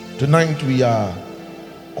Tonight we are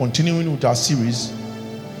continuing with our series,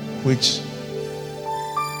 which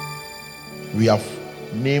we have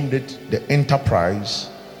named it the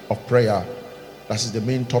Enterprise of Prayer. That is the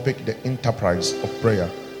main topic, the Enterprise of Prayer.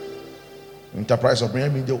 Enterprise of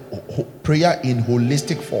Prayer means the prayer in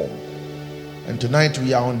holistic form. And tonight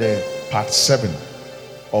we are on the part 7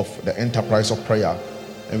 of the Enterprise of Prayer,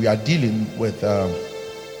 and we are dealing with the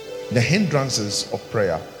hindrances of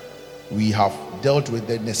prayer. We have dealt with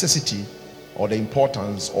the necessity or the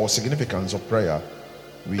importance or significance of prayer.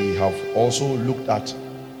 We have also looked at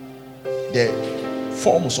the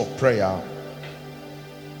forms of prayer,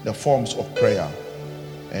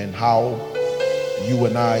 and how you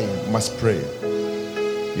and I must pray.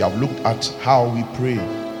 We have looked at how we pray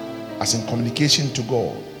as in communication to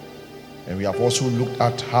God, and we have also looked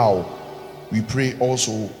at how we pray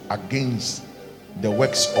also against the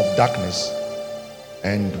works of darkness,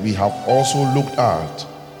 and we have also looked at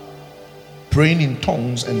praying in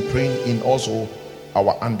tongues and praying in also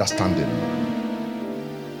our understanding.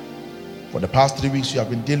 For the past 3 weeks we have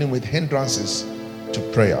been dealing with hindrances to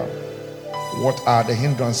prayer. What are the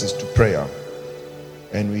hindrances to prayer?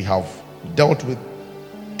 And we have dealt with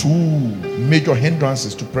 2 major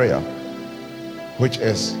hindrances to prayer, which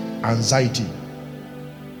is anxiety,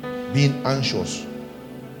 being anxious.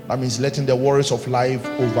 That means letting the worries of life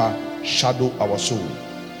overshadow our soul.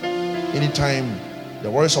 Anytime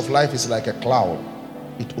the worries of life is like a cloud,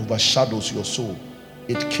 it overshadows your soul,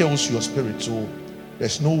 it kills your spirit. So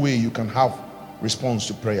there's no way you can have response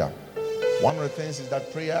to prayer. One of the things is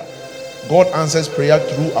that prayer, God answers prayer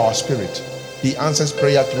through our spirit. He answers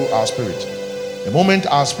prayer through our spirit. The moment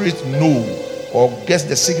our spirit know or gets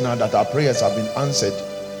the signal that our prayers have been answered,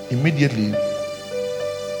 immediately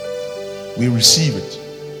we receive it.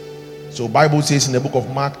 So Bible says in the book of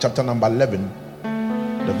Mark chapter number 11,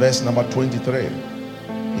 the verse number 23,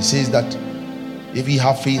 it says that if ye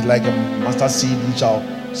have faith like a mustard seed, you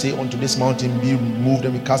shall say unto this mountain, be removed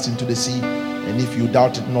and be cast into the sea, and if you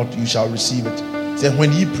doubt it not, you shall receive it. Say,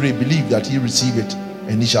 when ye pray, believe that ye receive it,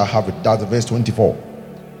 and ye shall have it. That's the verse 24.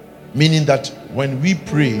 Meaning that when we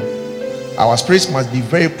pray, our spirits must be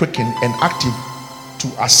very quickened and active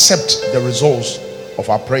to accept the results of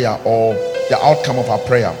our prayer, or the outcome of our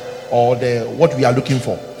prayer, or what we are looking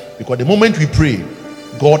for. Because the moment we pray,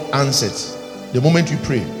 God answers. The moment we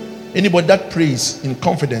pray, anybody that prays in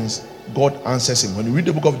confidence, God answers him. When you read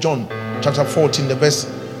the book of John chapter 14, the verse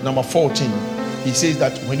number 14, he says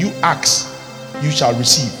that when you ask, you shall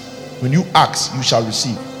receive. When you ask, you shall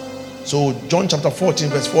receive. So John chapter 14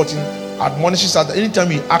 verse 14 admonishes us that anytime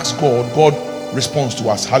we ask God, God responds to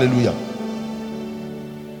us. Hallelujah.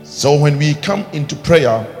 So when we come into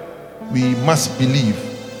prayer, we must believe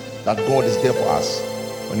that God is there for us.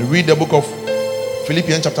 When you read the book of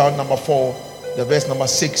Philippians chapter number 4, the verse number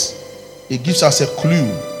 6, it gives us a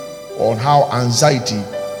clue on how anxiety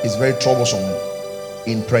is very troublesome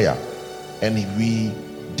in prayer. And we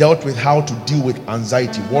dealt with how to deal with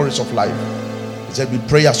anxiety, worries of life. It said, with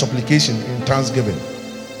prayer, supplication, in thanksgiving,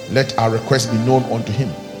 let our requests be known unto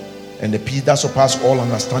him, and the peace that surpasses all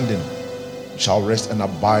understanding shall rest and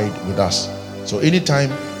abide with us. So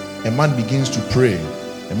anytime a man begins to pray,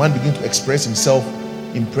 a man begins to express himself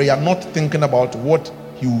in prayer, not thinking about what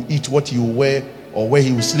he will eat, what he will wear, or where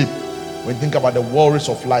he will sleep. When you think about the worries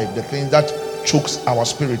of life, the things that chokes our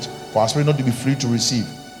spirit, for our spirit not to be free to receive,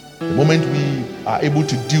 the moment we are able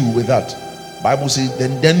to deal with that, Bible says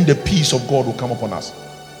then the peace of God will come upon us.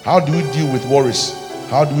 How do we deal with worries?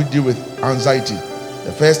 How do we deal with anxiety?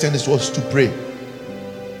 The first thing is for us to pray.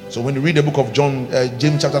 So when you read the book of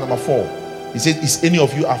James chapter number 4, he says, is any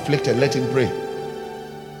of you afflicted? Let him pray.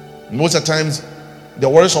 Most of the times the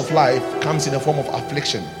worries of life comes in the form of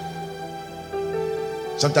affliction.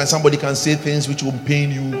 Sometimes somebody can say things which will pain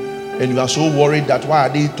you, and you are so worried that why are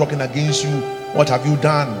they talking against you? What have you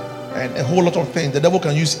done? And a whole lot of things. The devil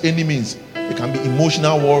can use any means. It can be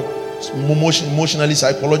emotional war, emotionally,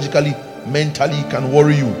 psychologically, mentally, can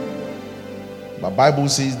worry you. But Bible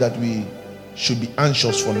says that we should be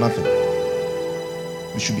anxious for nothing.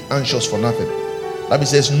 We should be anxious for nothing. Bible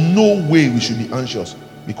says no way we should be anxious,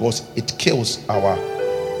 because it kills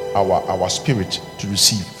our spirit to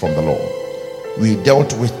receive from the Lord. We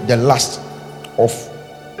dealt with the lust of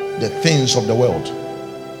the things of the world.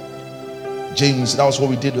 James, that was what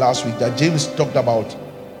we did last week, that James talked about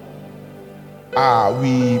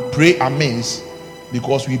we pray amiss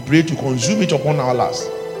because we pray to consume it upon our lust.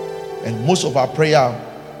 And most of our prayer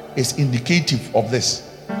is indicative of this.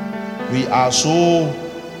 We are so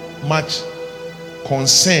much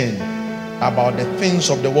concerned about the things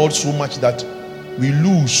of the world so much that we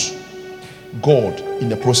lose God in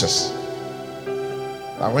the process.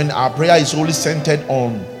 And when our prayer is only centered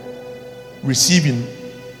on receiving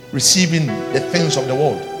the things of the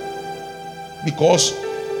world, because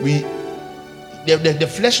the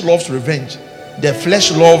flesh loves revenge, the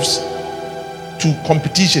flesh loves to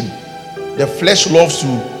competition, the flesh loves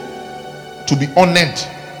to be honored.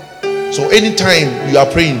 So anytime you are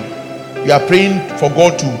praying for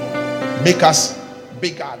God to make us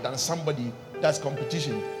bigger than somebody. That's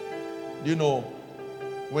competition. You know,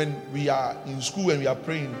 when we are in school and we are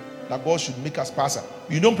praying that God should make us passer,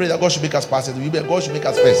 you don't pray that God should make us passer. God should make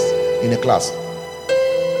us first in a class.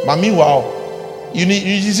 But meanwhile, you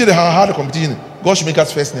see how hard the competition. God should make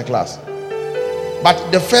us first in a class.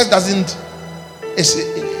 But the first doesn't.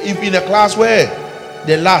 If in a class where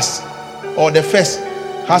the last or the first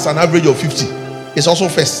has an average of 50, it's also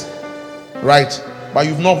first, right? But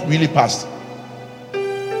you've not really passed.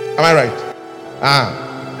 Am I right?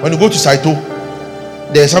 When you go to Saito,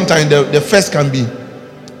 there sometimes the first can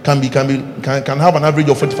have an average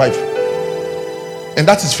of 45, and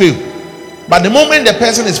that is fail. But the moment the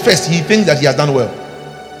person is first, he thinks that he has done well.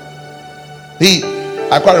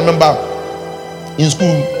 I quite remember in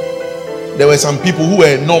school there were some people who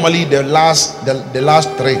were normally the last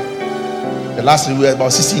three. The last three were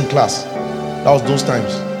about 60 in class. That was those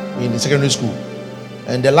times in secondary school.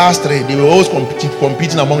 And the last three, they were always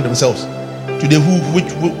competing among themselves today who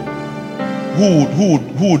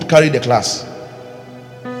would carry the class.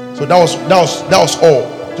 So that was all.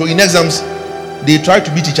 So in exams, they try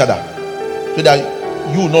to beat each other so that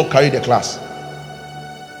you will not carry the class.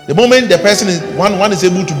 The moment the person is one is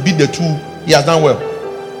able to beat the two, he has done well.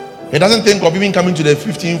 He doesn't think of even coming to the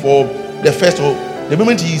 15th or the first, or the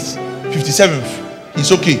moment he is 57th,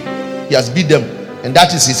 he's okay. He has beat them, and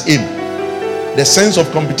that is his aim. The sense of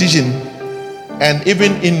competition. And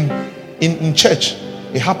even in church,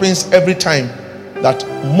 it happens every time that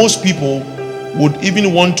most people would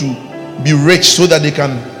even want to be rich so that they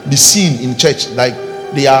can be seen in church like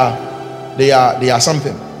they are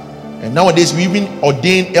something. And nowadays we even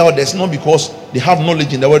ordain elders not because they have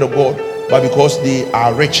knowledge in the word of God, but because they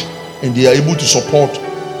are rich and they are able to support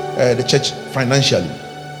the church financially.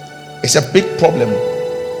 It's a big problem.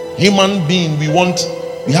 Human being,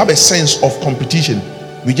 we have a sense of competition.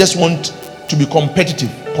 We just want to be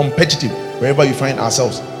competitive wherever we find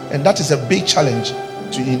ourselves. And that is a big challenge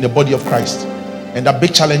in the body of Christ, and a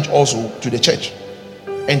big challenge also to the church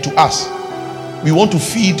and to us. We want to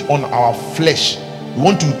feed on our flesh. We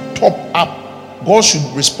want to top up. God should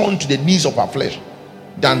respond to the needs of our flesh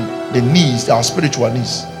than the needs, our spiritual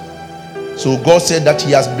needs. So God said that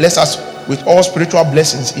He has blessed us with all spiritual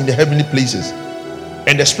blessings in the heavenly places.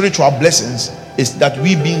 And the spiritual blessings is that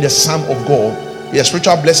we being the son of God. The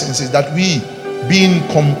spiritual blessings is that we being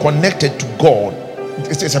connected to God.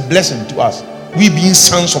 It's a blessing to us. We being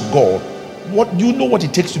sons of God. What you know what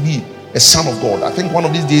it takes to be a son of God. I think one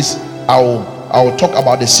of these days I will talk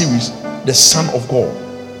about the series, the Son of God.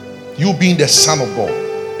 You being the son of God.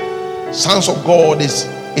 Sons of God is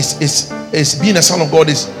being a son of God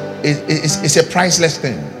is a priceless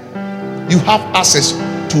thing. You have access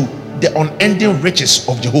to the unending riches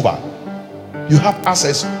of Jehovah. You have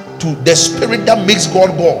access to the spirit that makes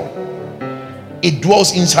God God. It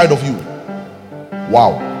dwells inside of you.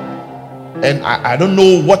 Wow. And I don't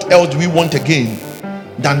know what else we want again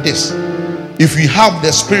than this. If we have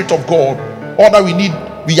the spirit of God, all that we need,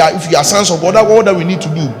 if we are sons of God, all that we need to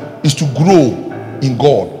do is to grow in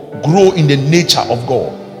God, grow in the nature of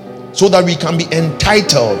God, so that we can be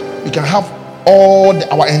entitled. We can have all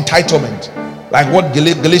our entitlement, like what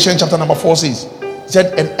Galatians chapter number 4 says. It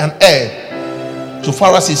said an heir, so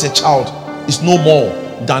far as he's a child, is no more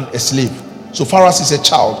than a slave. So far as he's a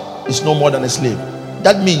child, is no more than a slave.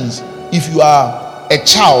 That means if you are a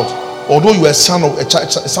child, although you are a son of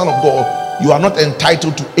God, you are not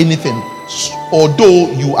entitled to anything,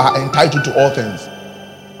 although you are entitled to all things.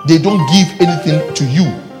 They don't give anything to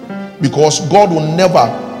you, because God will never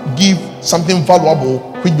give something valuable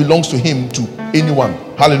which belongs to Him to anyone.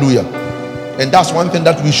 Hallelujah. And that's one thing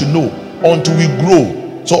that we should know until we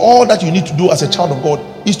grow. So all that you need to do as a child of God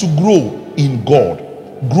is to grow in God,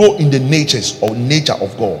 grow in the nature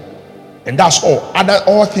of God, and that's all.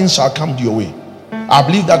 All things shall come your way. I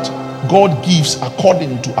believe that God gives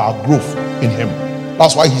according to our growth in Him.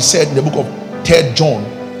 That's why He said in the book of 3 John,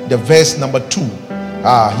 the verse number 2,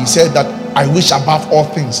 He said that I wish above all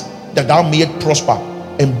things that thou mayest prosper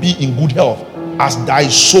and be in good health, as thy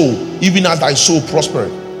soul, even as thy soul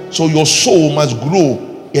prospereth. So your soul must grow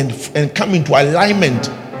and come into alignment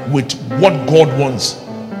with what God wants,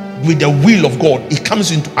 with the will of God. It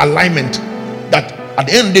comes into alignment that at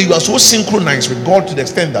the end of the day you are so synchronized with God to the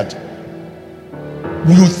extent that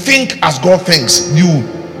you think as God thinks, you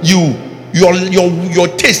your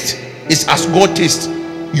taste is as God tastes.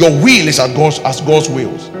 Your will is as God's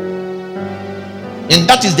wills. And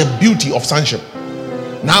that is the beauty of sonship.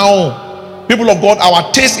 Now, people of God,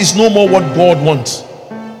 our taste is no more what God wants.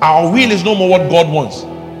 Our will is no more what God wants.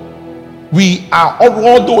 We are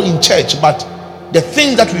although in church, but the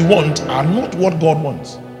things that we want are not what God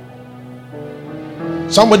wants.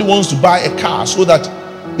 Somebody wants to buy a car so that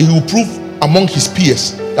he will prove among his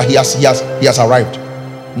peers that he has arrived.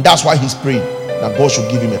 And that's why he's praying that God should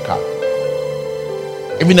give him a car.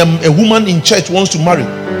 Even a woman in church wants to marry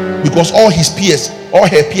because all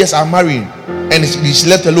her peers are marrying, and she's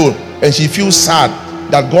left alone, and she feels sad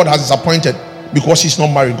that God has disappointed because she's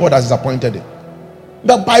not married. God has disappointed her.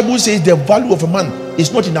 The Bible says the value of a man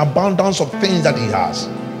is not in abundance of things that he has.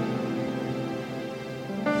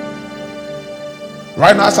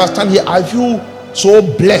 Right now, as I stand here, I feel so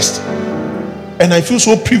blessed and I feel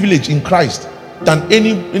so privileged in Christ than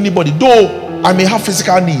anybody. Though I may have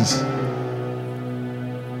physical needs,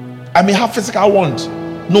 I may have physical wants.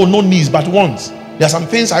 No needs, but wants. There are some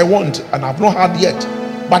things I want and I've not had yet,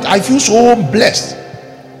 but I feel so blessed.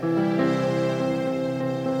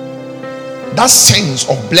 That sense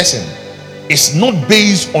of blessing is not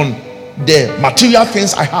based on the material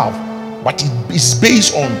things I have, but it is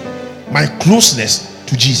based on my closeness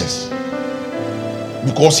to Jesus,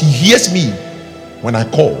 because he hears me when I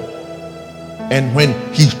call, and when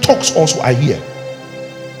he talks also I hear.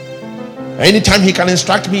 Anytime he can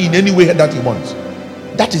instruct me in any way that he wants.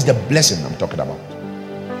 That is the blessing I'm talking about.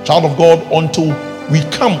 Child of God, until we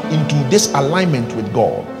come into this alignment with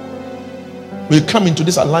God,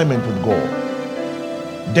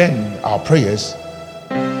 then our prayers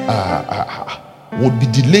would be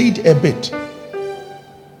delayed a bit.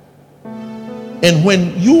 And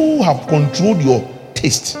when you have controlled your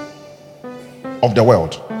taste of the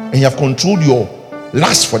world and you have controlled your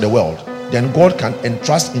lust for the world, then God can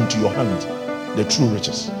entrust into your hand the true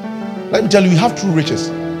riches. Let me tell you, we have true riches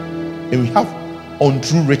and we have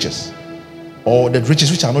untrue riches, or the riches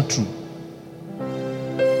which are not true.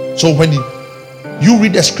 So when you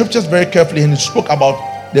read the scriptures very carefully, and he spoke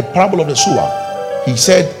about the parable of the sower, he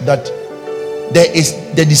said that there is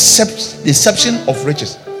the deception of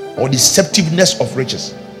riches, or deceptiveness of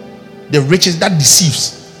riches. The riches that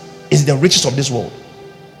deceives is the riches of this world.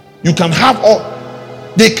 You can have all,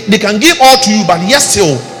 they can give all to you, but yet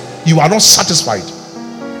still you are not satisfied.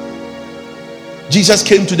 Jesus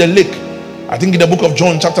came to the lake, I think in the book of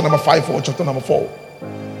John, chapter number 5 or chapter number 4,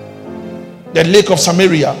 the lake of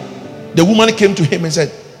Samaria. The woman came to him and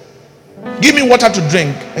said, give me water to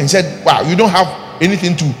drink. And he said, wow, you don't have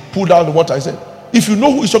anything to pull down the water. I said, if you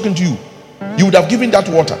know who is talking to you, you would have given that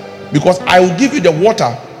water, because I will give you the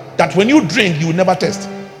water that when you drink you will never taste.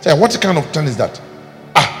 Say, what kind of thing is that?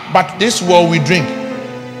 But this world we drink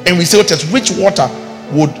and we still taste. Which water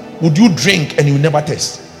would you drink and you will never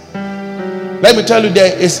taste? Let me tell you,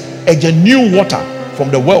 there is a genuine water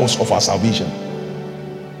from the wells of our salvation,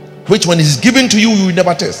 which when it is given to you, you will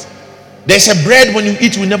never taste. There's a bread when you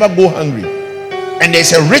eat, you will never go hungry. And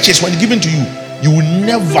there's a riches when it's given to you, you will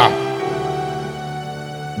never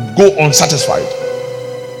go unsatisfied.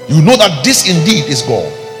 You know that this indeed is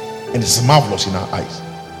God, and it's marvelous in our eyes.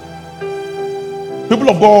 People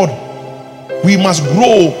of God, we must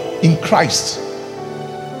grow in Christ,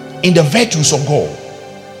 in the virtues of God.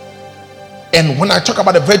 And when I talk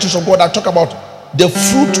about the virtues of God, I talk about the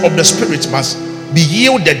fruit of the Spirit must be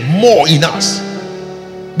yielded more in us,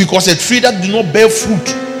 because a tree that do not bear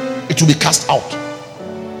fruit, it will be cast out.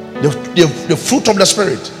 The fruit of the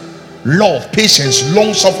Spirit: love, patience,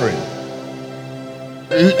 long suffering,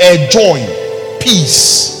 joy,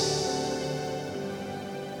 peace,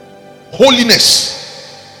 holiness.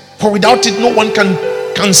 For without it, no one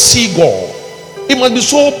can see God. It must be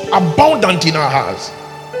so abundant in our hearts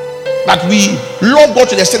that we love God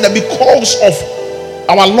to the extent that because of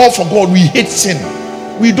our love for God, we hate sin.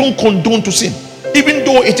 We don't condone to sin, even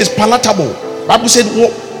though it is palatable. Bible said,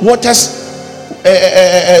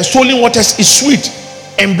 stolen waters is sweet,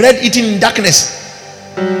 and bread eaten in darkness,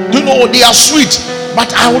 you know, they are sweet,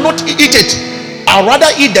 but I will not eat it. I'll rather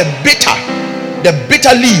eat the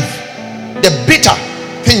bitter leaf, the bitter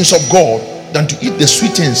things of God, than to eat the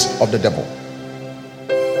sweet things of the devil.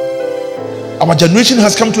 Our generation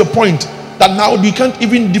has come to a point that now we can't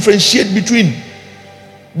even differentiate between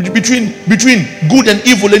good and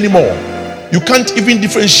evil anymore. You can't even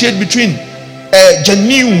differentiate between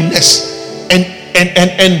genuineness and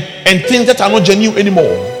things that are not genuine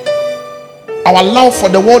anymore. Our love for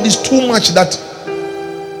the world is too much that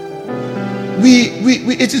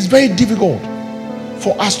it is very difficult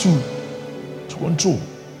for us to control.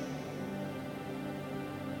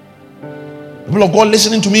 People of God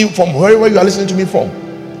listening to me from wherever you are listening to me from,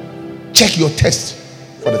 check your test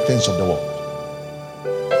for the things of the world.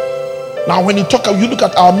 Now, when you look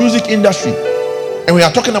at our music industry, and we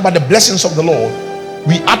are talking about the blessings of the Lord,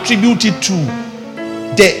 we attribute it to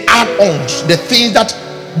the add-ons, the things that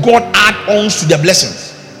God add-ons to the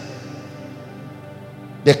blessings.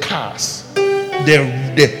 The cars,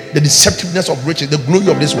 the deceptiveness of riches, the glory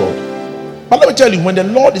of this world. But let me tell you, when the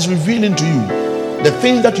Lord is revealing to you the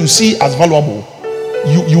things that you see as valuable,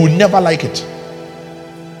 you will never like it.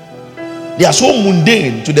 They are so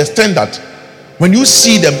mundane to the extent that when you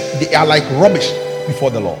see them, they are like rubbish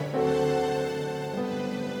before the Lord.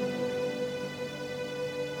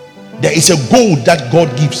 There is a gold that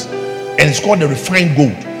God gives, and it's called the refined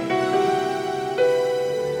gold.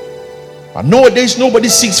 But nowadays, nobody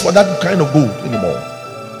seeks for that kind of gold anymore.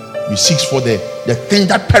 We seek for the thing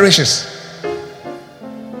that perishes.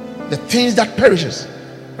 The things that perishes.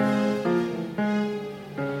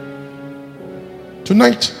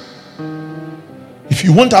 Tonight, if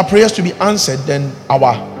you want our prayers to be answered, then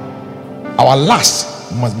our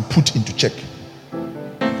last must be put into check.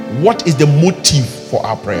 What is the motive for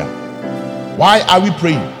our prayer? Why are we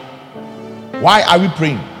praying? Why are we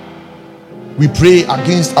praying? We pray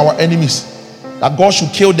against our enemies, that God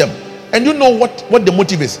should kill them. And you know what the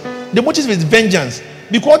motive is? The motive is vengeance.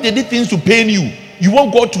 Because they did things to pain you, you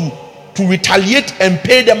want God to retaliate and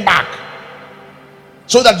pay them back,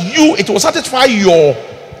 so that it will satisfy your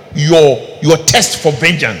test for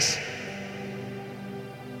vengeance.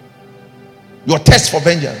 Your test for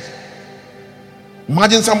vengeance.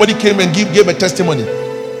 Imagine somebody came and gave a testimony.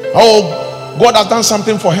 Oh, God has done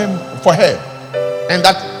something for her, and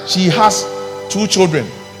that she has 2 children,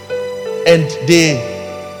 and they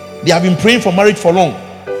have been praying for marriage for long.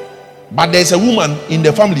 But there's a woman in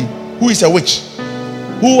the family who is a witch,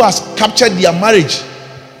 who has captured their marriage.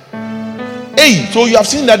 Hey, so you have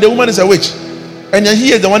seen that the woman is a witch, and then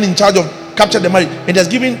he is the one in charge of capturing the marriage, and has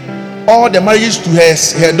given all the marriages to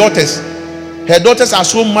her daughters. Her daughters are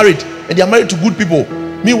so married, and they are married to good people.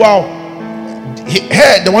 Meanwhile,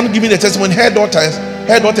 the one giving the testimony, her daughters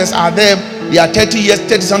are there. They are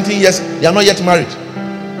 30 something years. They are not yet married.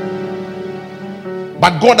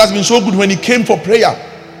 But God has been so good. When he came for prayer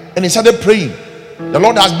and he started praying, the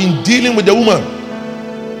Lord has been dealing with the woman,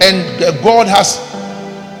 and God has,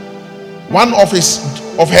 one of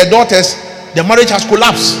her daughters, the marriage has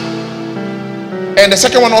collapsed, and the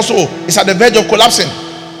second one also is at the verge of collapsing.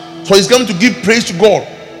 So he's going to give praise to God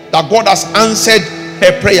that God has answered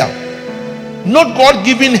her prayer. Not God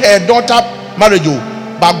giving her daughter marriage,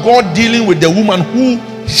 but God dealing with the woman who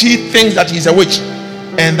she thinks that he's a witch,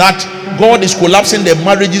 and that God is collapsing the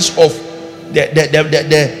marriages of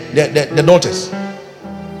the daughters.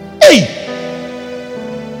 Hey,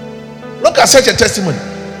 look at such a testimony.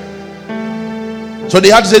 So they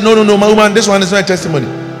had to say, no, my woman, this one is not a testimony.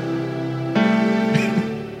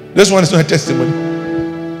 This one is not a testimony.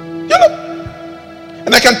 You know,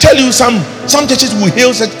 and I can tell you some churches will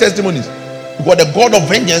hail such testimonies because the God of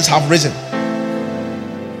vengeance have risen.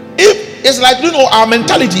 If it's like, our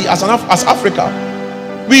mentality as Africa,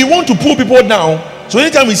 we want to pull people down. So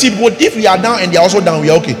anytime we see people, if we are down and they are also down, we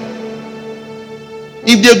are okay.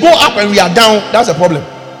 If they go up and we are down, that's a problem.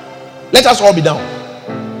 Let us all be down.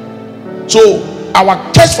 So our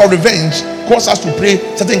quest for revenge causes us to pray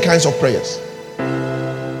certain kinds of prayers.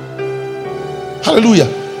 Hallelujah.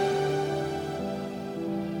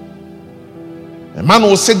 A man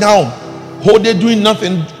will sit down whole day doing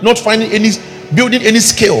nothing, not finding building any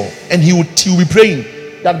skill, and he will be praying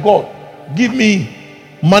that God, give me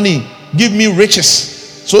money, give me riches,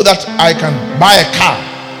 so that I can buy a car.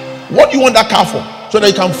 What do you want that car for? So that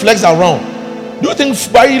you can flex around. Do you think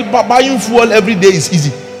buying fuel every day is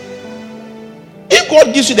easy? If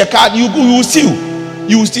God gives you the car, you will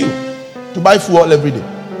steal to buy fuel every day.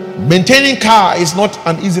 Maintaining car is not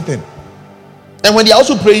an easy thing. And when they are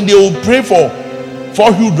also praying, they will pray for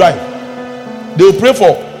 4-wheel drive. They will pray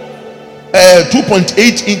for 2.8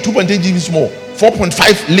 GBs more,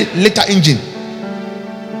 4.5 liter engine.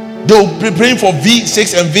 They will be praying for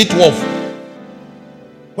V6 and V12.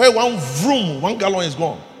 Where one gallon is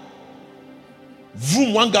gone.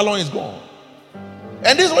 Vroom, 1 gallon is gone.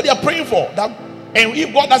 And this is what they are praying for. And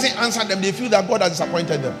if God doesn't answer them, they feel that God has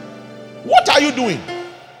disappointed them. What are you doing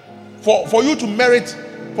for you to merit,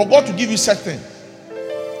 for God to give you such things?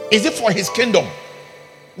 Is it for his kingdom?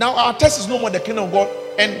 Now our test is no more the kingdom of God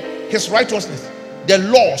and his righteousness, the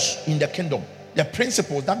laws in the kingdom, the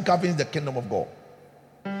principles that governs the kingdom of God.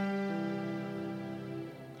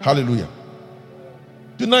 Hallelujah.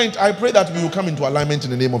 Tonight I pray that we will come into alignment in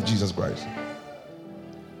the name of Jesus Christ.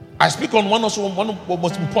 I speak on one of the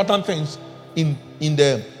most important things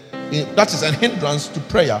that is a hindrance to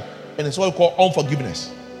prayer, and it's what we call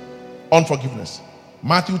unforgiveness. Unforgiveness.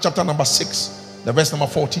 Matthew chapter number 6, the verse number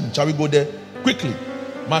 14. Shall we go there quickly?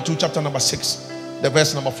 Matthew chapter number 6, the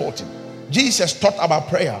verse number 14. Jesus taught about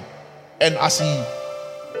prayer, and as he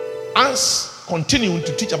continuing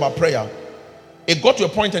to teach about prayer, it got to a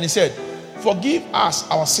point and he said, forgive us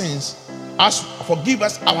our sins, forgive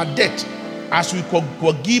us our debt, as we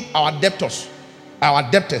forgive our debtors.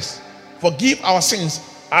 Forgive our sins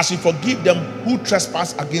as we forgive them who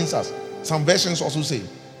trespass against us. Some versions also say,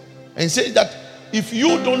 and say that if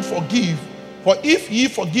you don't forgive, for if ye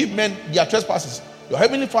forgive men their trespasses, your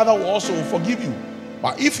heavenly Father will also forgive you.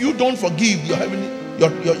 But if you don't forgive your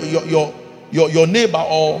neighbor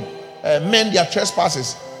or men their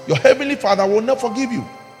trespasses, your heavenly Father will not forgive you.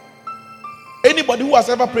 Anybody who has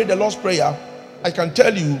ever prayed the Lord's Prayer, I can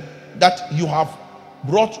tell you that you have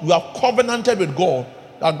covenanted with God,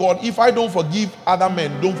 that God, if I don't forgive other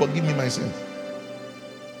men, don't forgive me my sins.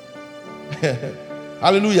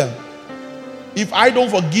 Hallelujah. If I don't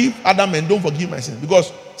forgive other men, don't forgive my sins. Because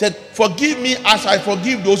it said, forgive me as I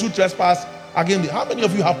forgive those who trespass against me. How many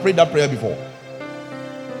of you have prayed that prayer before?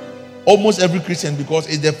 Almost every Christian, because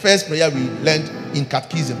it's the first prayer we learned in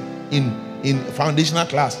catechism, in foundational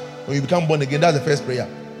class. When you become born again, that's the first prayer.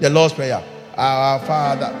 The Lord's Prayer. Our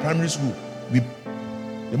Father, primary school.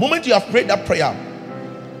 The moment you have prayed that prayer,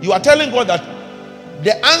 you are telling God that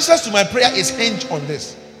the answers to my prayer is hinged on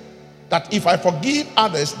this. That if I forgive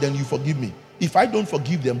others, then you forgive me. If I don't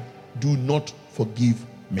forgive them, do not forgive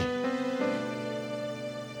me.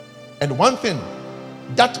 And one thing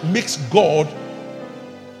that makes God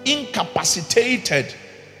incapacitated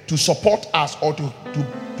to support us or to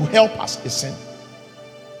help us is sin.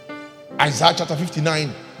 Isaiah chapter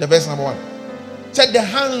 59, the verse number 1 said, the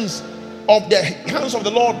hands of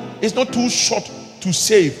the Lord is not too short to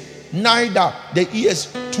save, neither the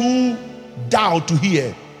ears too dull to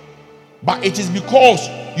hear, but it is because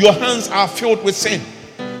your hands are filled with sin.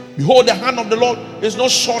 Behold, the hand of the Lord is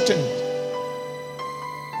not shortened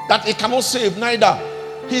that it cannot save, neither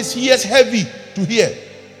his ears heavy to hear.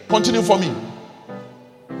 Continue for me.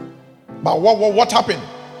 But what happened?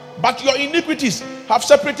 But your iniquities have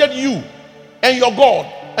separated you and your God,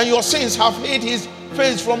 and your sins have hid his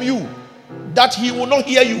face from you, that he will not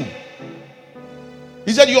hear you.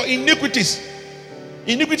 He said your iniquities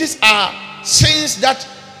are sins that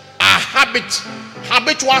are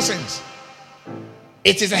habitual sins.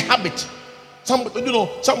 It is a habit.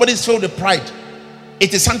 Somebody is filled with pride.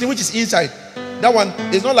 It is something which is inside. That one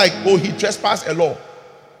is not like, oh, he trespassed a law.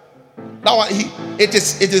 That one, it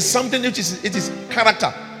is something which is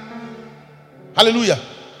character. Hallelujah.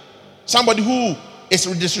 Somebody who is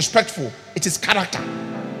disrespectful, it is character.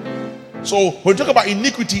 So when we talk about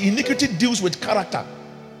iniquity deals with character.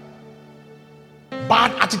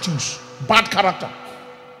 Bad attitudes, bad character.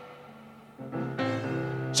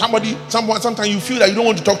 Sometimes you feel that you don't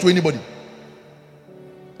want to talk to anybody.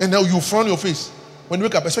 And now you frown your face. When you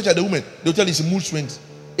wake up, especially the women, they'll tell you it's mood swings.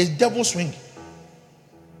 It's devil swing.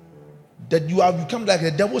 That you have become like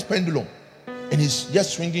a devil's pendulum. And he's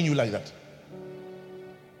just swinging you like that.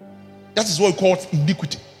 That is what we call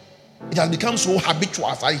iniquity. It has become so habitual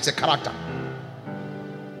as it's a character.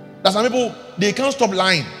 That some people, they can't stop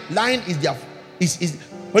lying. Lying is their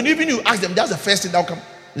when even you ask them, that's the first thing that will come.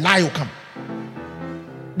 Lie will come.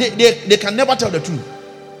 They can never tell the truth.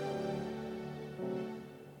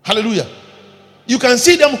 Hallelujah. You can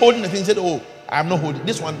see them holding the thing and say, oh, I'm not holding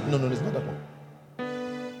this one. No, it's not that one.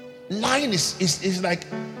 Lying is like,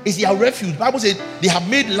 it's their refuge. The Bible says they have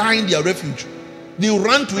made lying their refuge. They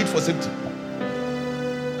run to it for safety.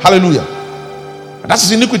 Hallelujah. And that's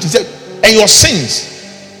his iniquity. He said, and your sins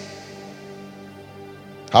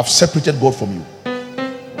have separated God from you.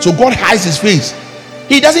 So God hides his face.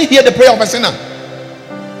 He doesn't hear the prayer of a sinner.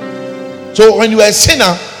 So when you are a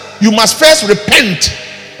sinner, you must first repent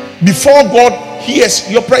before God hears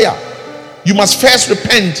your prayer. You must first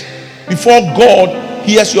repent before God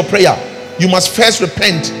hears your prayer. You must first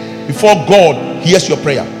repent before God hears your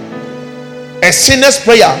prayer. A sinner's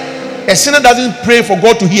prayer, a sinner doesn't pray for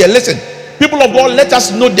God to hear. Listen, people of God, let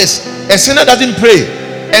us know this. A sinner doesn't pray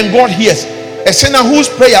and God hears. A sinner whose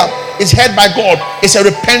prayer is heard by God is a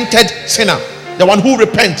repented sinner. The one who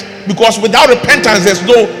repents. Because without repentance, there's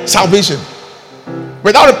no salvation.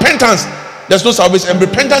 Without repentance, there's no salvation. And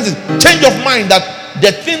repentance is change of mind that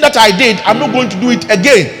the thing that I did, I'm not going to do it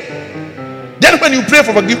again. Then when you pray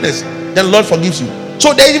for forgiveness, then the Lord forgives you.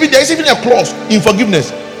 So there is even a clause in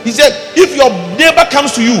forgiveness. He said, if your neighbor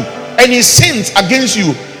comes to you and he sins against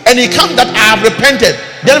you and he comes that I have repented,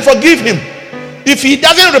 then forgive him. If he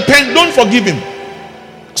doesn't repent, don't forgive him.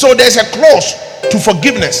 So there's a clause to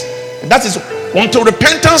forgiveness, and that is until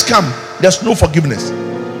repentance comes, there's no forgiveness.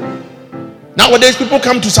 Nowadays, people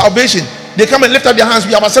come to salvation, they come and lift up their hands.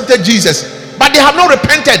 We have accepted Jesus, but they have not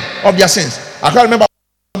repented of their sins. I can't remember.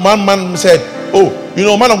 One man said, "Oh,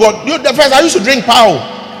 man of God, the first I used to drink power.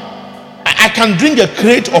 I can drink a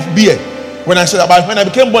crate of beer." When I said, but when I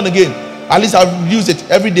became born again, at least I've reduced it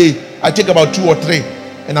every day. I take about 2 or 3,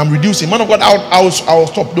 and I'm reducing. Man of God, I'll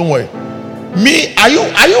stop. Don't worry. Me,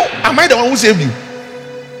 am I the one who saved you?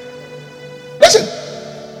 Listen,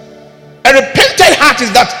 a repentant heart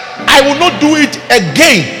is that I will not do it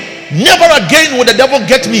again. Never again will the devil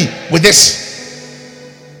get me with this.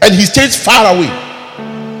 And he stays far away.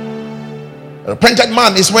 A repentant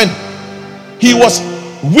man is when he was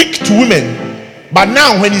weak to women, but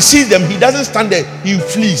now when he sees them, he doesn't stand there, he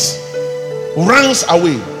flees, runs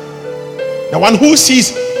away. The one who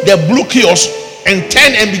sees the blue kiosk and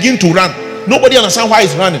turn and begin to run, nobody understands why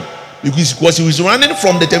he's running, because he was running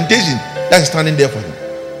from the temptation that is standing there for him.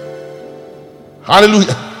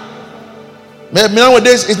 Hallelujah.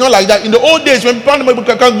 Nowadays it's not like that. In the old days, when people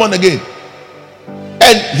come born again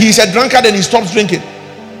and he's a drunkard and he stops drinking,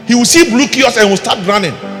 he will see blue kiosk and will start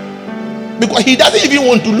running, because he doesn't even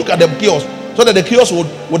want to look at the kiosk, so that the kiosk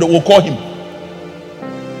will call him,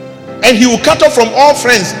 and he will cut off from all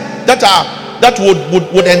friends that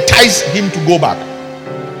would entice him to go back.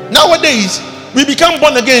 Nowadays we become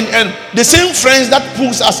born again, and the same friends that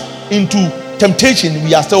pulls us into temptation,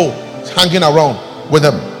 we are still hanging around with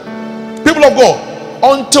them. People of God,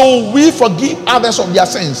 until we forgive others of their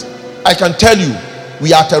sins, I can tell you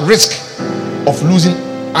we are at a risk of losing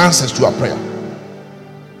answers to our prayer.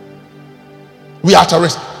 We are at a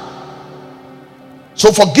risk.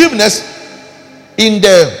 So forgiveness in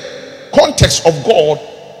the context of God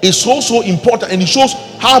is so important, and it shows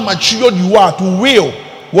how mature you are to will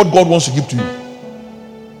what God wants to give to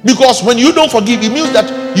you. Because when you don't forgive, it means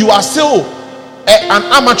that you are still an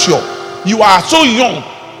amateur. You are so young.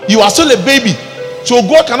 You are still a baby. So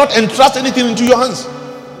God cannot entrust anything into your hands.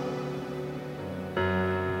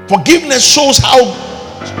 Forgiveness shows how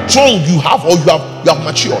strong you have, or you have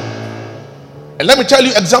matured. And let me tell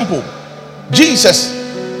you example. Jesus,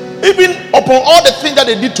 even upon all the things that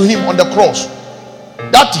they did to him on the cross,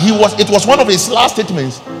 it was one of his last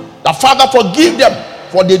statements, that Father, forgive them,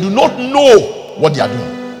 for they do not know what they are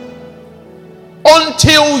doing.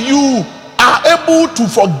 Until you are able to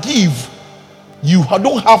forgive, you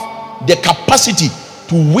don't have the capacity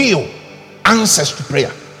to will answers to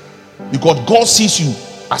prayer, because God sees you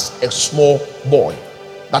as a small boy,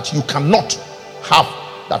 that you cannot have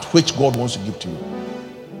that which God wants to give to you.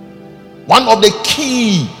 One of the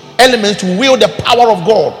key elements to will the power of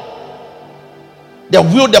God,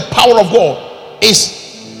 the power of God, is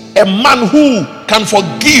a man who can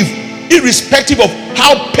forgive irrespective of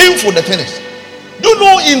how painful the thing is. You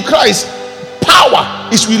know, in Christ, power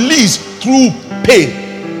is released through pain.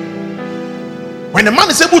 When a man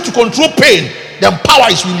is able to control pain, then power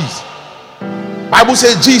is released. Bible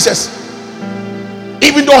says Jesus,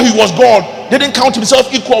 even though he was God, didn't count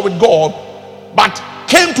himself equal with God, but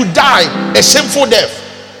came to die a shameful death.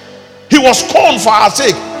 He was scorned for our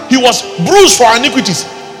sake. He was bruised for our iniquities.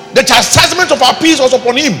 The chastisement of our peace was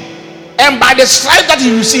upon him, and by the stripes that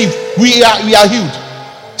he received, we are healed.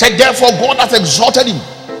 Said, therefore God has exalted him,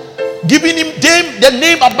 giving him the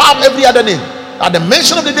name above every other name. At the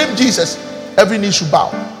mention of the name Jesus, every knee should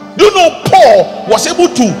bow. Do you know Paul was able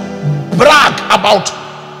to brag about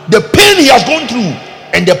the pain he has gone through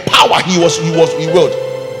and the power he willed?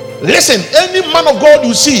 Listen, any man of God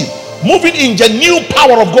you see moving in the new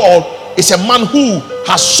power of God is a man who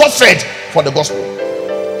has suffered for the gospel.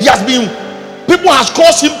 People has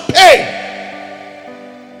caused him pain.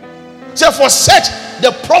 So for such,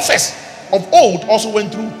 the prophets of old also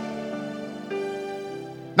went through.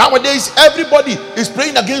 Nowadays, everybody is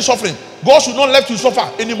praying against suffering. God should not let you suffer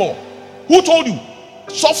anymore. Who told you?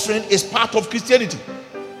 Suffering is part of Christianity.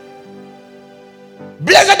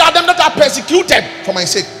 Blessed are them that are persecuted for my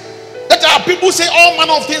sake. That are people say all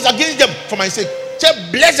manner of things against them for my sake.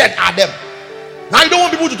 Say, blessed are them. Now you don't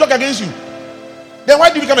want people to talk against you. Then why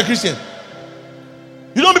do you become a Christian?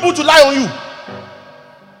 You don't want people to lie on you.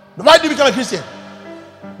 Why do you become a Christian?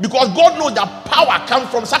 Because God knows that power comes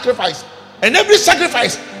from sacrifice. And every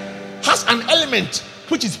sacrifice has an element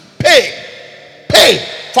which is pay. Pay.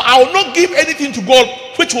 For I will not give anything to God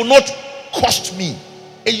which will not cost me.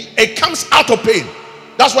 It comes out of pain.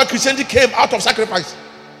 That's why Christianity came out of sacrifice.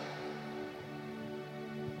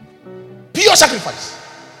 Pure sacrifice.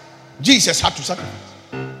 Jesus had to sacrifice,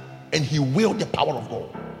 and he willed the power of God.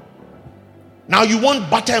 Now you want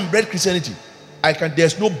butter and bread Christianity.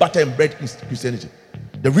 There's no butter and bread Christianity.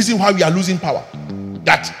 The reason why we are losing power,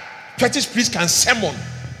 that fetish priest can summon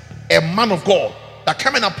a man of God that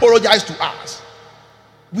come and apologize to us.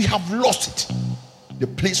 We have lost it. The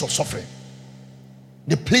place of suffering.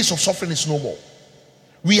 The place of suffering is no more.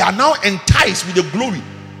 We are now enticed with the glory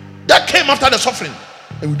that came after the suffering,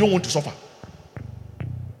 and we don't want to suffer.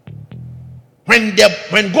 When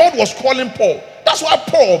God was calling Paul, that's why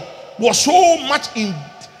Paul was so much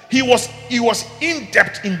he was in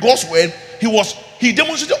depth in God's word. He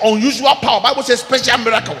demonstrated unusual power. Bible says special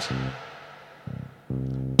miracles.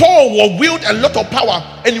 Paul will wield a lot of power,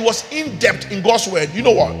 and he was in depth in God's word. You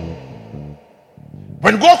know what?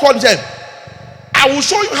 When God called him, said, I will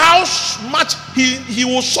show you how much he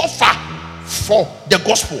will suffer for the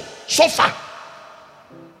gospel. Suffer.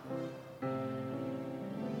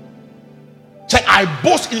 Say, I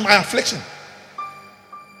boast in my affliction,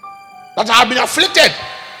 that I have been afflicted.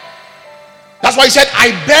 That's why he said,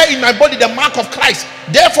 I bear in my body the mark of Christ.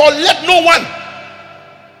 Therefore, let no one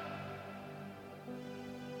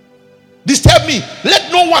disturb me.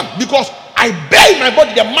 Let no one, because I bear in my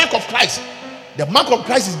body the mark of Christ. The mark of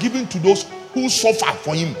Christ is given to those who suffer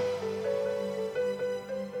for him.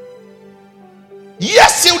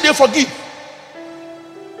 Yes, still they forgive.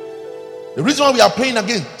 The reason why we are praying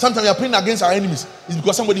against, sometimes we are praying against our enemies, is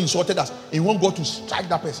because somebody insulted us and we want God to strike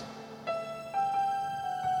that person.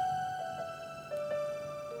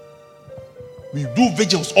 We do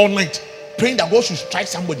vigils all night praying that God should strike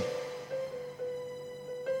somebody.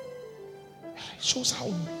 It shows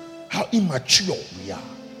how immature we are.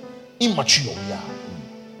 Immature we are.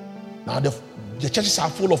 Now the churches are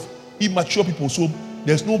full of immature people, so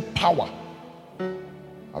there's no power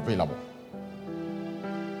available.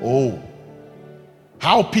 Oh,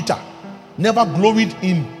 how Peter never gloried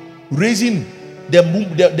in raising the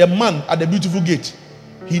man at the beautiful gate.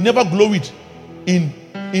 He never gloried in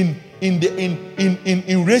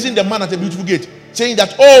raising the man at the beautiful gate, saying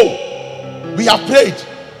that, oh, we have prayed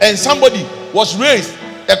and somebody was raised,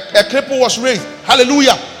 a cripple was raised,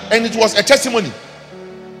 hallelujah, and it was a testimony.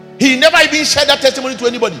 He never even shared that testimony to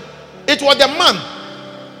anybody. It was the man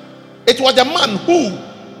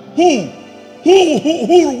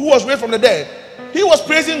who was raised from the dead. He was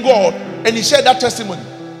praising God and he shared that testimony.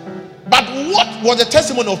 But what was the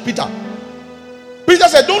testimony of Peter? Peter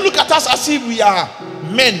said, don't look at us as if we are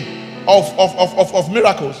men of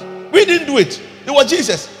miracles. We didn't do it. It was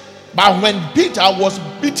Jesus. But when Peter was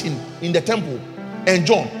beaten in the temple and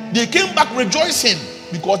John, they came back rejoicing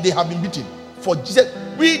because they have been beaten. For Jesus,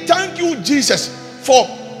 we thank you, Jesus, for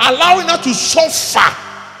allowing us to suffer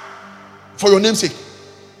for your name's sake.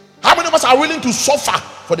 How many of us are willing to suffer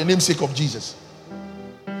for the name's sake of Jesus?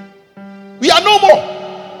 We are no more.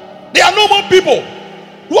 There are no more people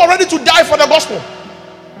who are ready to die for the gospel.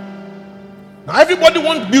 Now everybody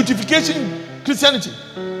wants beautification Christianity.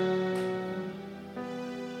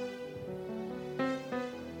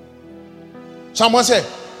 Someone said,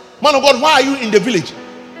 man of God, why are you in the village?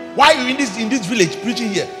 Why are you in this village preaching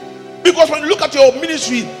here? Because when you look at your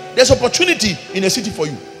ministry, there's opportunity in a city for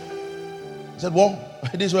you. I said, well,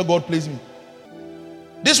 this is where God placed me.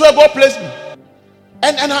 This is where God placed me.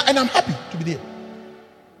 And I'm happy to be there.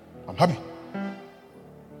 I'm happy.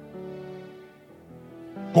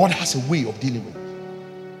 God has a way of dealing with it.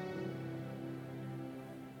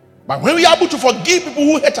 But when we are able to forgive people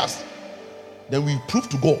who hate us, then we prove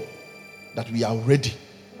to God that we are ready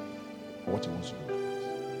for what He wants to do.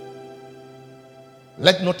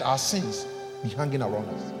 Let not our sins be hanging around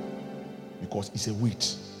us, because it's a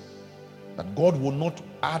weight that God will not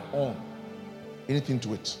add on anything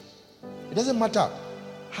to it. It doesn't matter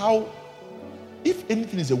how, if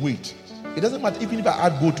anything is a weight, it doesn't matter even if I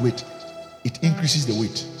add gold to it, it increases the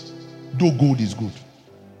weight, though gold is good.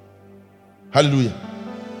 Hallelujah.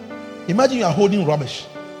 Imagine you are holding rubbish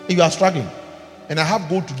and you are struggling, and I have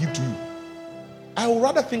gold to give to you. I would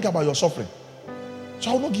rather think about your suffering, so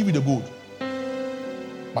I will not give you the gold.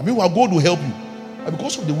 But meanwhile, gold will help you. But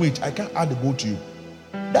because of the weight, I can't add the gold to you.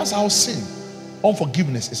 That's how sin,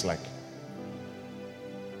 unforgiveness is like.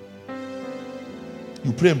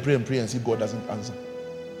 You pray and pray and pray and see God doesn't answer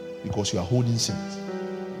because you are holding sins.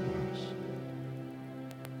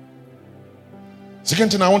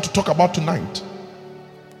 Second thing I want to talk about tonight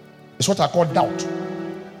is what I call doubt.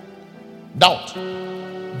 Doubt.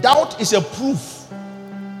 Doubt is a proof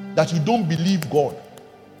that you don't believe God.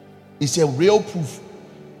 It's a real proof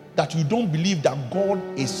that you don't believe that God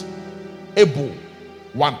is able,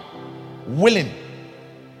 one, willing,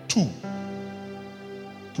 two,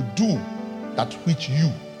 to do that which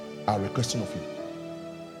you are requesting of Him.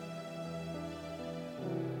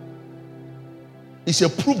 It's a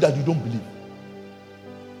proof that you don't believe.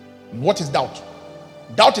 What is doubt?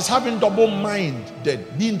 Doubt is having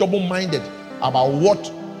double-minded, being double-minded about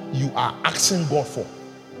what you are asking God for.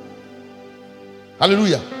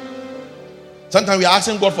 Hallelujah. Sometimes we are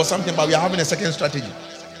asking God for something, but we are having a second strategy.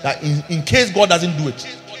 That in case God doesn't do it,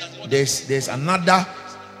 there's another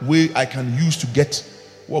way I can use to get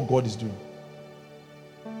what God is doing.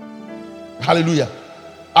 Hallelujah.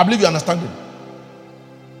 I believe you understand it.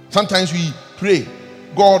 Sometimes we pray,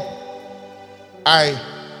 God, I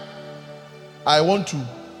want to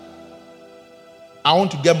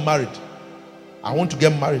get married. I want to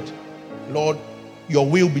get married. Lord, your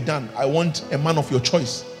will be done. I want a man of your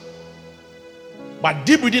choice. But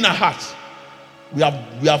deep within our hearts, we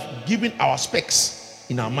have given our specs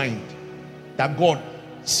in our mind. That God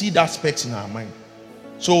see that specs in our mind.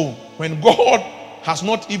 So when God has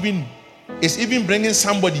not even is even bringing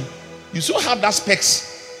somebody, you still have that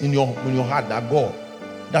specs in your heart that God,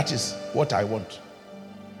 that is what I want.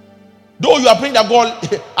 Though you are praying that God,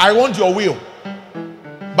 I want your will.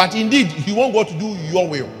 But indeed, you want God to do your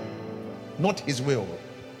will, not his will.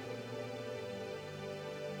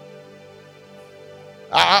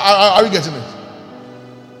 Are you getting it?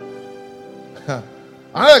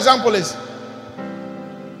 Another example is,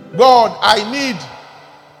 God, I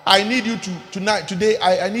need you to tonight, today,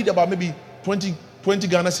 I need about maybe 20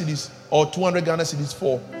 Ghana cedis or 200 Ghana cedis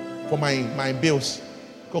for my bills.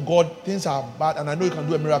 Because God, things are bad and I know you can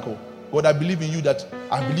do a miracle. God, I believe in you, that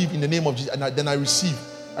I believe in the name of Jesus, and then I receive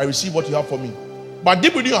what you have for me. But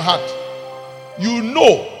deep within your heart, you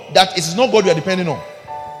know that it is not God you are depending on.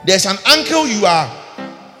 There's an uncle you are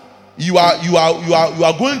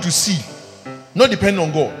going to see, not depending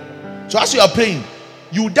on God. So as you are praying,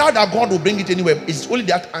 you doubt that God will bring it anywhere. It's only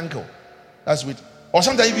that uncle. That's it. Or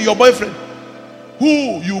sometimes even your boyfriend,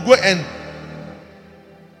 who you go and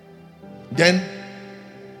then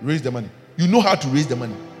raise the money. You know how to raise the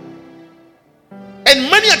money. And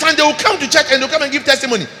many a time they will come to church and they'll come and give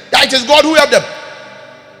testimony that it is God who helped them.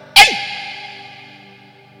 Hey!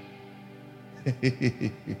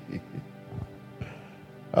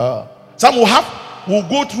 Some will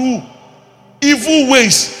go through evil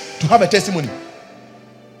ways to have a testimony,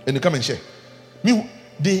 and they come and share.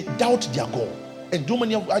 They doubt their God. And too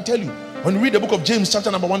many, I tell you, when you read the book of James,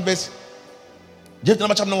 chapter number 1, verse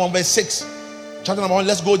 6, chapter number 1,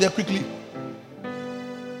 let's go there quickly.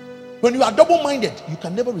 When you are double-minded, you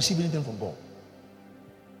can never receive anything from God.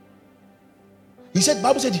 He said,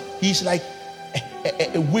 Bible said he's like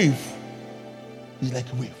a wave. He's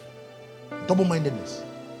like a wave. Double-mindedness.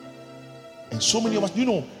 And so many of us,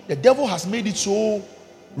 the devil has made it so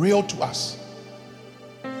real to us.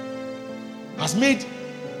 Has made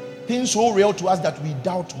things so real to us that we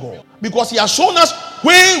doubt God. Because he has shown us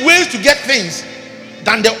ways to get things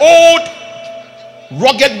than the old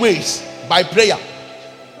rugged ways by prayer.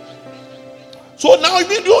 So now we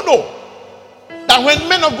do know that when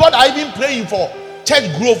men of God are even praying for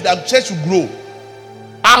church growth, that church will grow,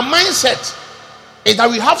 our mindset is that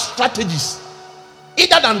we have strategies,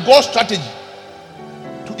 either than God's strategy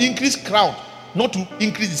to increase crowd, not to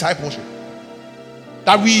increase discipleship.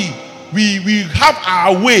 That we have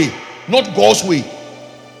our way, not God's way.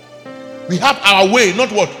 We have our way,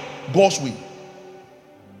 not what? God's way.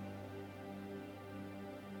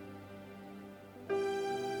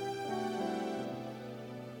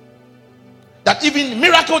 That even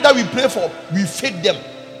miracles that we pray for, we fake them.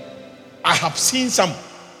 I have seen some,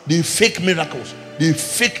 they fake miracles. They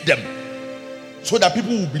fake them so that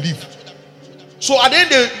people will believe. So at the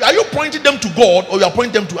end, are you pointing them to God or you are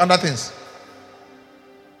pointing them to other things?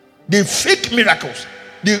 They fake miracles.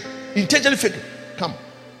 They intentionally fake it. Come,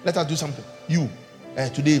 let us do something. You,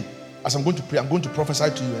 today, as I'm going to pray, I'm going to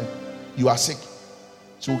prophesy to you. You are sick.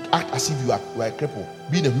 So act as if you are a cripple.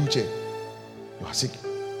 Be in a wheelchair. You are sick.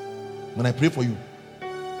 When I pray for you,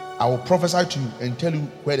 I will prophesy to you and tell you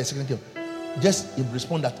where the sickness came. Just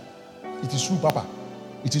respond that it is true, Papa.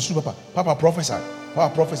 It is true, Papa. Papa prophesy.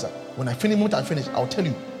 Papa prophesy. When I finish, I'll tell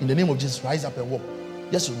you in the name of Jesus, rise up and walk.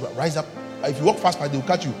 Just rise up. If you walk fast, they will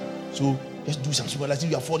catch you. So just do something like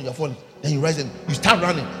you are falling. Then you rise and you start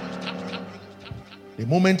running. The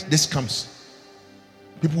moment this comes,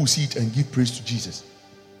 people will see it and give praise to Jesus.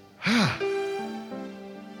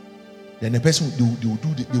 Then the person they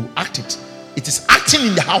will act it. It is acting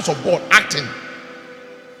in the house of God, acting.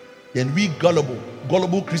 Then we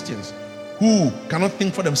gullible Christians who cannot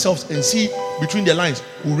think for themselves and see between the lines,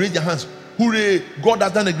 who raise their hands, hooray, God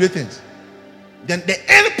has done the great things. Then the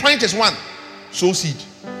end point is one: sow seed.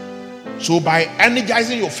 So by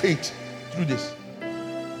energizing your faith through this.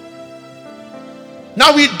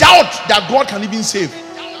 Now we doubt that God can even save.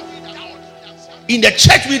 In the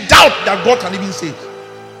church we doubt that God can even save.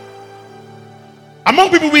 Among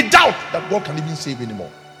people we doubt that God can even save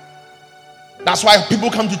anymore. That's why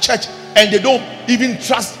people come to church and they don't even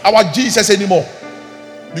trust our Jesus anymore.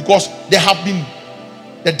 Because the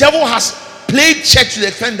devil has played church to the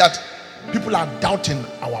extent that people are doubting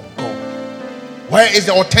our God. Where is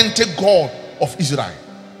the authentic God of Israel?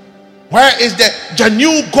 Where is the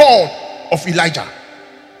genuine God of Elijah?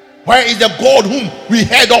 Where is the God whom we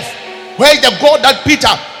heard of? Where is the God that Peter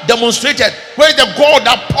demonstrated? Where is the God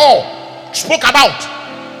that Paul spoke about?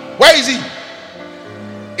 Where is he?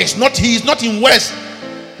 He is not in words,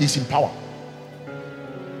 he is in power.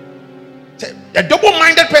 A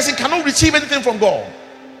double-minded person cannot receive anything from God.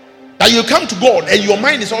 That you come to God and your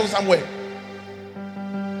mind is also somewhere.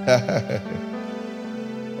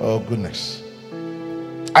 Oh goodness.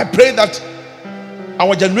 I pray that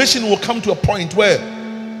our generation will come to a point where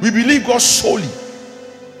we believe God solely.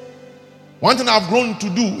 One thing I've grown to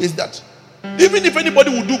do is that even if anybody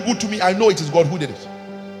will do good to me, I know it is God who did it.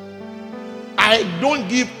 I don't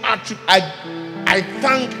give attribute. I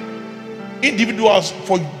thank individuals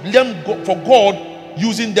for God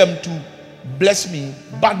using them to bless me,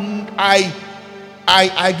 but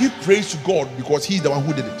I give praise to God because He's the one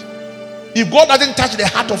who did it. If God doesn't touch the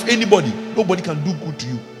heart of anybody, nobody can do good to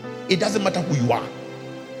you. It doesn't matter who you are.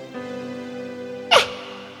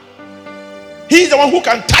 He's the one who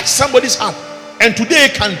can touch somebody's heart and today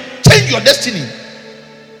can change your destiny.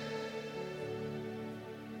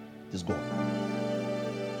 It's God.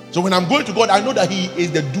 So when I'm going to God, I know that He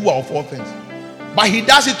is the doer of all things. But He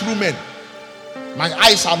does it through men. My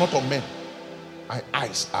eyes are not on men. My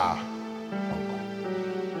eyes are on God.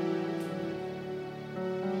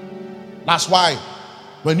 That's why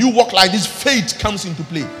when you walk like this, faith comes into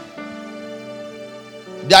play.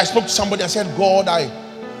 Today I spoke to somebody and said, God, I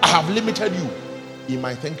have limited you in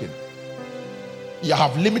my thinking. I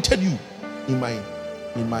have limited you in my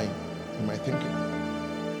thinking.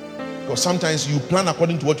 Because sometimes you plan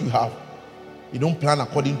according to what you have. You don't plan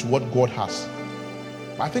according to what God has.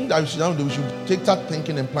 But I think that we should take that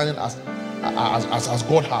thinking and planning as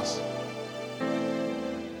God has.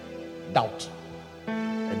 Doubt.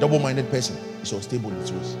 A double-minded person is unstable in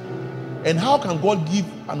his ways. And how can God give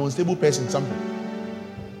an unstable person something?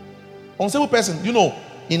 Unstable person,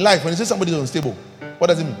 in life, when you say somebody is unstable, what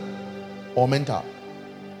does it mean? Or mental.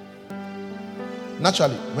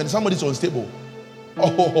 Naturally, when somebody is unstable,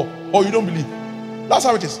 oh, you don't believe. That's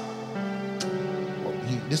how it is.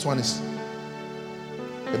 This one is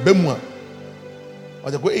a bemwa.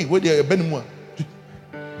 I go, hey, where there a bemwa?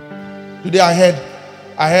 Today I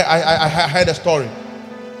heard a story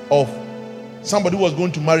of somebody who was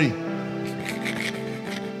going to marry.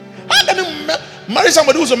 How can you marry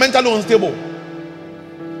somebody who's mentally unstable?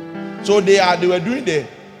 So they were doing the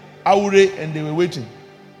aure and they were waiting.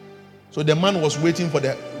 So the man was waiting for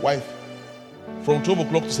the wife from 12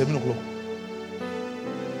 o'clock to 7 o'clock.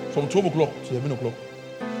 From 12 o'clock to 7 o'clock.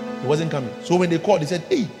 He wasn't coming. So when they called, they said,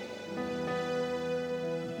 hey,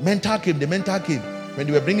 the mentor came. When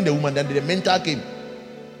they were bringing the woman, then the mentor came.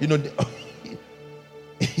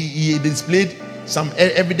 He displayed some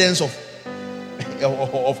evidence of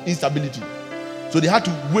instability. So they had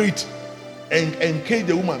to wait and cage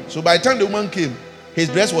the woman. So by the time the woman came, his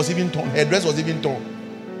dress was even torn. Her dress was even torn.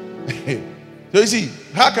 So you see,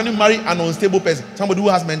 how can you marry an unstable person? Somebody who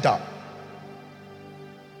has mental.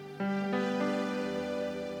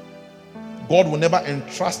 God will never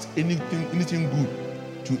entrust anything good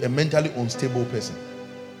to a mentally unstable person.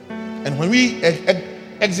 And when we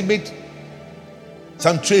exhibit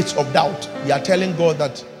some traits of doubt, we are telling God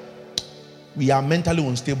that we are mentally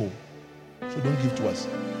unstable. So don't give to us.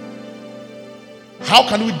 How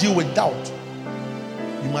can we deal with doubt?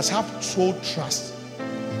 You must have total trust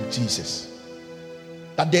in Jesus.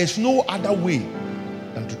 That there is no other way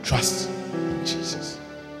than to trust in Jesus.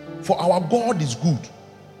 For our God is good.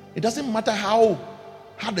 It doesn't matter how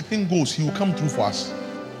the thing goes, He will come through for us.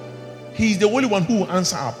 He is the only one who will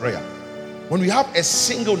answer our prayer. When we have a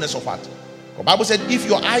singleness of heart. The Bible said, if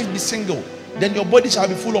your eyes be single, then your body shall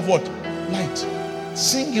be full of what? Light.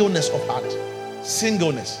 Singleness of heart.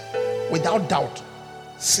 Singleness. Without doubt.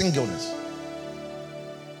 Singleness.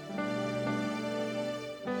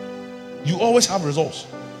 You always have results.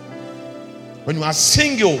 When you are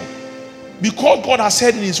single, because God has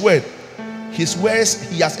said in His word, His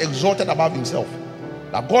words He has exalted above Himself.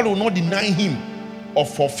 That God will not deny Him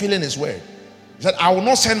of fulfilling His word. He said, I will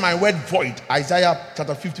not send my word void. Isaiah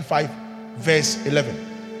chapter 55 verse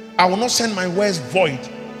 11. I will not send my words void.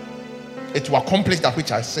 It will accomplish that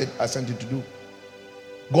which I sent it to do.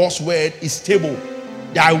 God's word is stable.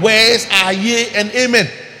 Thy words are yea and amen.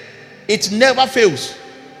 It never fails.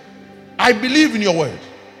 I believe in your word.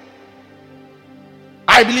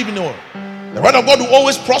 I believe in the word. The word of God will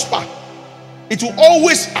always prosper. It will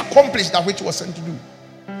always accomplish that which it was sent to do.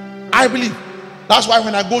 I believe. That's why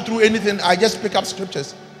when I go through anything, I just pick up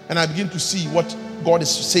scriptures and I begin to see what God is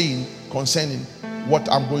saying concerning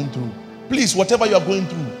what I'm going through. Please, whatever you are going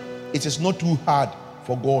through, it is not too hard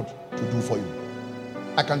for God to do for you.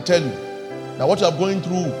 I can tell you that what you are going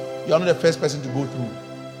through, you are not the first person to go through.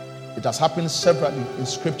 It has happened severally in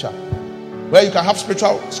scripture, where you can have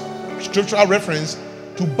scriptural reference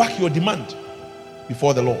to back your demand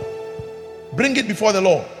before the Lord. Bring it before the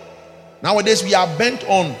Lord. Nowadays we are bent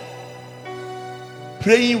on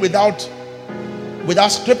praying without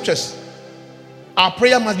scriptures. Our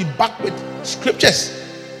prayer must be backed with scriptures.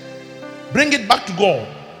 Bring it back to God.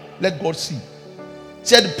 Let God see. He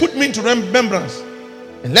said, put me into remembrance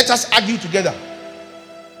and let us argue together.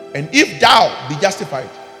 And if thou be justified,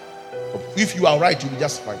 if you are right, you'll be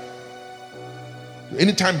justified.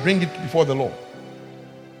 Anytime, bring it before the Lord.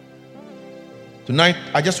 Tonight,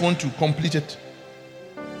 I just want to complete it.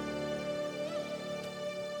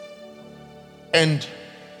 And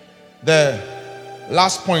the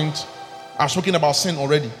last point, I've spoken about sin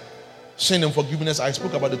already. Sin and forgiveness, I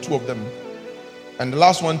spoke about the two of them. And the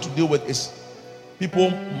last one to deal with is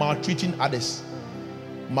people maltreating others.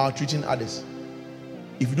 Maltreating others.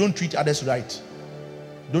 If you don't treat others right,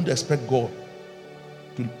 don't expect God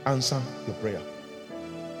to answer your prayer.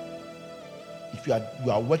 If you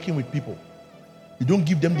are working with people, you don't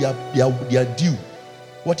give them their due.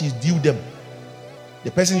 What is due them?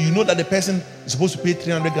 The person, you know that the person is supposed to pay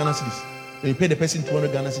 300 Ghana cedis. Then you pay the person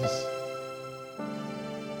 200 Ghana cedis.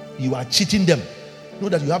 You are cheating them. Know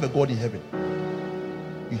that you have a God in heaven.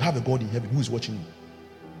 You have a God in heaven who is watching you.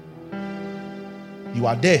 You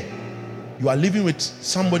are there. You are living with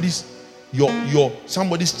somebody's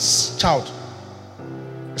child.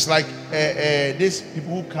 It's like these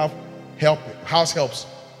people who have house helps.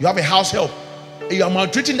 You have a house help. And you are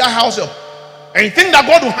maltreating that house help. And you think that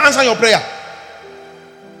God will answer your prayer.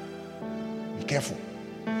 Be careful.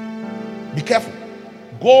 Be careful.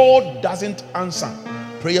 God doesn't answer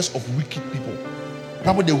prayers of wicked people.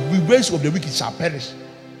 Probably the ways of the wicked shall perish.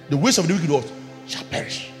 The ways of the wicked shall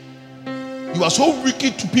perish. You are so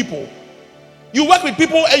wicked to people. You work with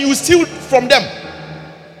people and you steal from them.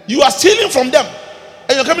 You are stealing from them.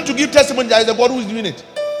 And you're coming to give testimony that is the God who is doing it.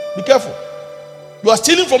 Be careful. You are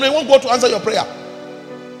stealing from them. You want God to answer your prayer.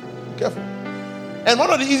 Be careful. And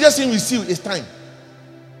one of the easiest things we steal is time.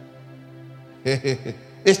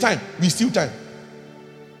 It's time. We steal time.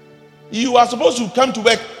 You are supposed to come to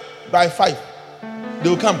work by 5. They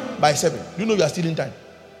will come by 7. You know you are stealing time.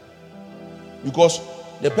 Because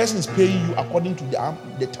the person is paying you according to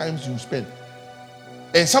the times you spend.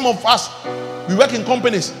 And some of us, we work in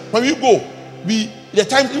companies. When we go, the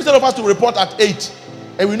time, instead of us to report at 8,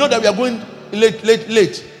 and we know that we are going late,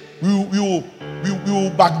 we will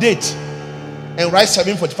backdate and write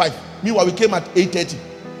 7:45. Meanwhile, we came at 8:30.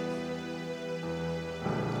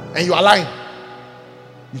 And you are lying.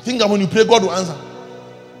 You think that when you pray, God will answer.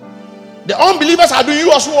 The unbelievers are doing,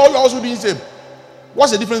 you are also doing the same.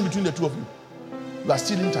 What's the difference between the two of you? You are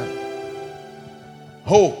stealing time.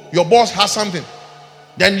 Oh, your boss has something.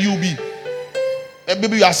 Then you'll be,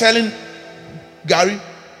 maybe you are selling Gary.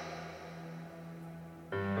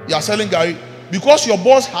 You are selling Gary. Because your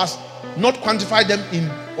boss has not quantified them in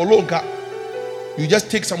Olonka, you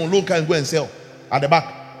just take some Olonka and go and sell at the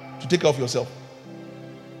back to take care of yourself.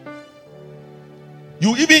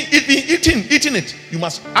 You even eating it, you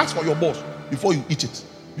must ask for your boss before you eat it.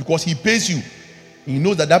 Because he pays you. He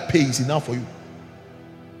knows that pay is enough for you.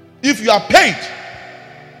 If you are paid,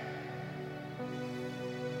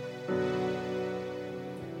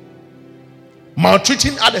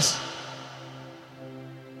 maltreating others,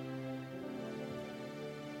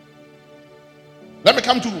 let me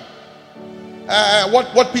come to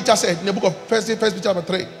what Peter said in the book of First Peter chapter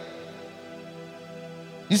 3.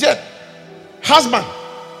 He said, husband,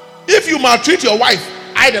 if you maltreat your wife,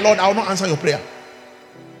 I the Lord, I will not answer your prayer.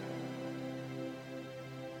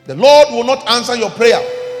 The Lord will not answer your prayer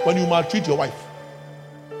when you maltreat your wife.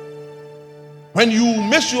 When you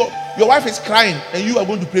make sure your wife is crying and you are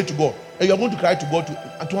going to pray to God, and you are going to cry to God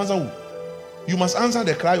to answer who? You must answer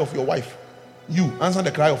the cry of your wife. You answer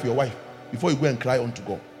the cry of your wife before you go and cry unto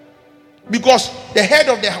God. Because the head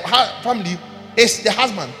of the family is the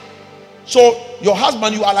husband. So your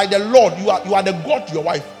husband, you are like the Lord. You are the God to your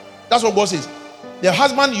wife. That's what God says. The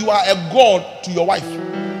husband, you are a God to your wife.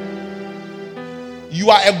 You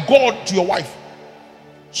are a God to your wife.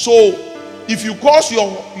 So if you cause your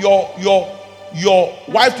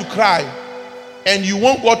wife to cry and you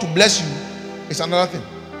want God to bless you, it's another thing.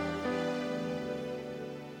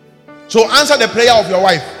 So answer the prayer of your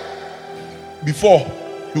wife before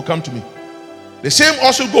you come to me. The same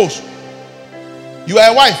also goes. You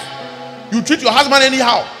are a wife. You treat your husband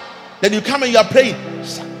anyhow. Then you come and you are praying.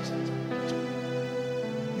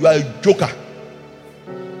 You are a joker.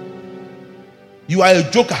 You are a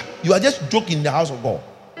joker. You are just joking in the house of God.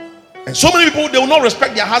 And so many people, they will not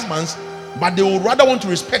respect their husbands, but they will rather want to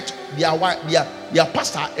respect their wife, their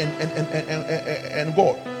pastor and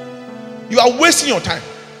God. You are wasting your time.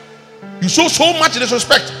 You show so much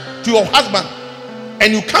disrespect to your husband,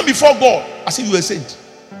 and you come before God as if you were a saint.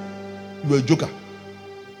 You are a joker.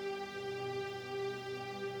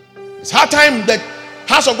 It's hard time that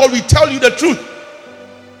house of God will tell you the truth.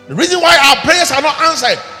 The reason why our prayers are not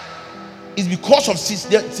answered is because of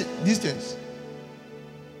these things.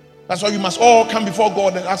 That's why we must all come before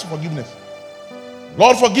God and ask for forgiveness.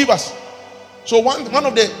 Lord, forgive us. So one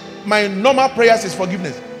of my normal prayers is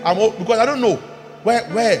forgiveness. Because I don't know where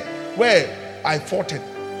I faulted.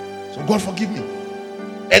 So God, forgive me.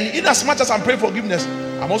 And in as much as I'm praying forgiveness,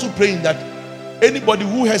 I'm also praying that anybody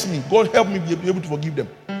who hurts me, God help me be able to forgive them.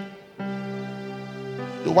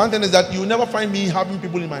 The one thing is that you will never find me having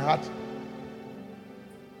people in my heart.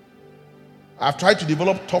 I've tried to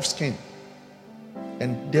develop tough skin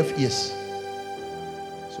and deaf ears.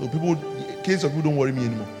 So case of people don't worry me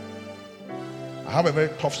anymore. I have a very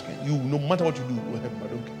tough skin. You, no matter what you do, will help me. I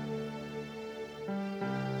don't care.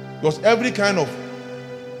 Because every kind of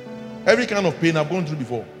pain I've gone through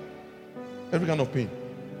before. Every kind of pain.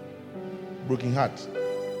 Broken heart.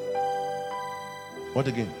 What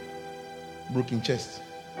again? Broken chest.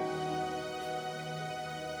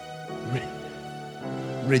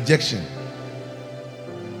 Rejection.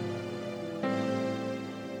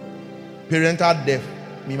 Parental death.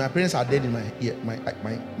 My parents are dead in my ear,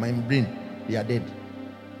 my brain. They are dead.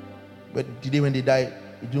 But today when they die,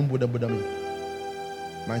 it don't bother me.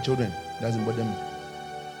 My children doesn't bother me.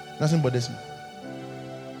 Nothing bothers me.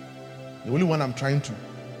 The only one I'm trying to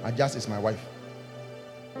adjust is my wife.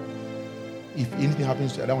 If anything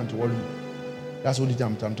happens to her, I don't want to worry me. That's the only thing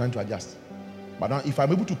I'm trying to adjust. But now, if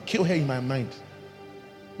I'm able to kill her in my mind,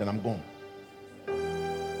 then I'm gone.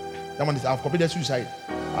 That one is, I've committed suicide.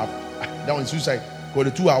 That one is suicide.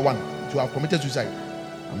 Because the two are one. So I've committed suicide.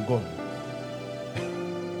 I'm gone.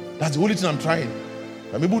 That's the only thing I'm trying.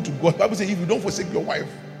 I'm able to go. The Bible says, if you don't forsake your wife,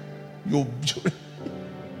 you'll.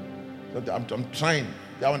 I'm trying.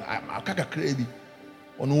 That one, I'm crazy.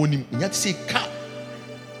 On him, you have to say, "Car."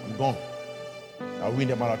 I'm gone. I'll win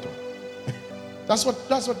the marathon. That's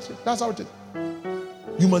how it is.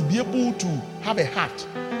 You must be able to have a heart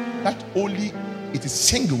that only it is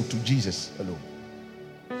single to Jesus alone.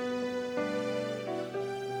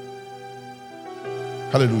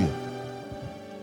 Hallelujah.